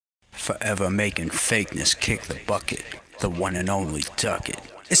forever making fakeness kick the bucket, the one and only Duckett.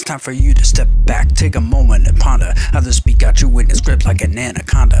 It's time for you to step back, take a moment and ponder how the speak got you in its grip like an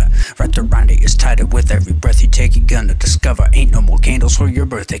anaconda. Wrapped around it is tighter with every breath you take. You're gonna discover ain't no more candles for your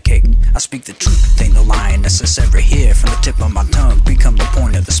birthday cake. I speak the truth, ain't no lying necessary here. From the tip of my tongue, become the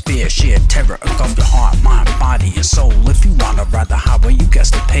point of the spear. Sheer terror engulf your heart, mind, body, and soul. If you wanna ride the highway, you got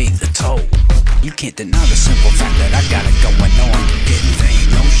to pay the toll. You can't deny the simple fact that I got it going on. Getting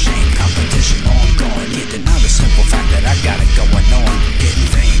vain, no shame, competition ongoing. Can't deny the simple fact that I got it going on. Getting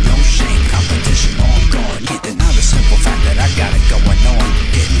vain, no shame, competition ongoing. Can't deny the simple fact that I got it going on.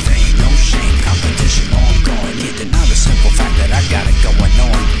 Getting vain, no shame, competition ongoing. Can't deny the simple fact that I got it going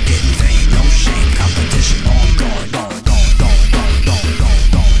on. Getting vain, no shame, competition ongoing.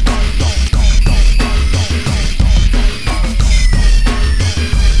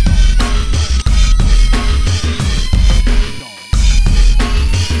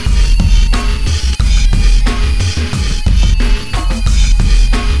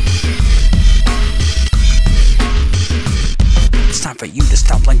 For you to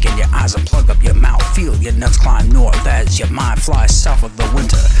stop blinking your eyes and plug up your mouth. Feel your nuts climb north as your mind flies south of the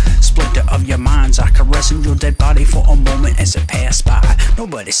winter. Splinter of your minds are caressing your dead body for a moment as it passed by.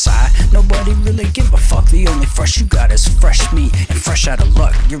 Nobody sigh, nobody really give a fuck. The only fresh you got is fresh meat and fresh out of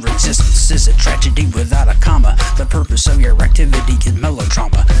luck. Your existence is a tragedy without a comma. The purpose of your activity is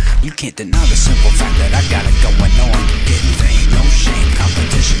melodrama. You can't deny the simple fact that I got it going on. Getting vain, no shame,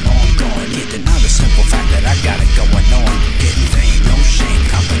 competition ongoing. Can't deny the simple fact that I got it going on. Getting vain, no shame,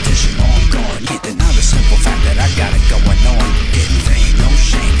 competition ongoing. Can't deny the simple fact that I got it going on. Getting vain, no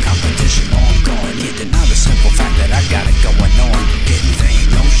shame, competition ongoing. Can't deny the simple fact that I got it going on. Getting vain,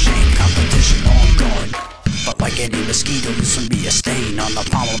 no shame, competition ongoing. But like any mosquito, this will be a stain on the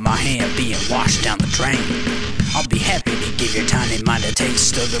palm of my hand being washed down the drain. I'll be happy to give your tiny mind a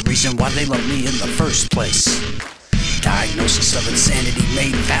taste of the reason why they love me in the first place. Diagnosis of insanity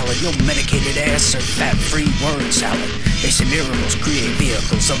made valid. Your medicated ass are fat-free word salad. They say miracles create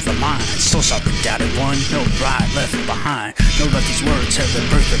vehicles of the mind. So sorry, doubted one, no bride left behind. Know that these words have the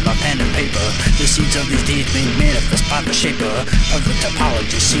birth of my pen and paper. The seeds of these deeds being manifest by the shaper of the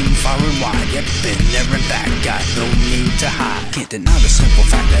topology seen far and wide. Yep, been there and back, got no need to hide. Can't deny the simple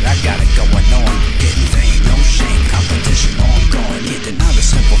fact that I got it going on. Getting vain, no shame, competition ongoing. Can't deny the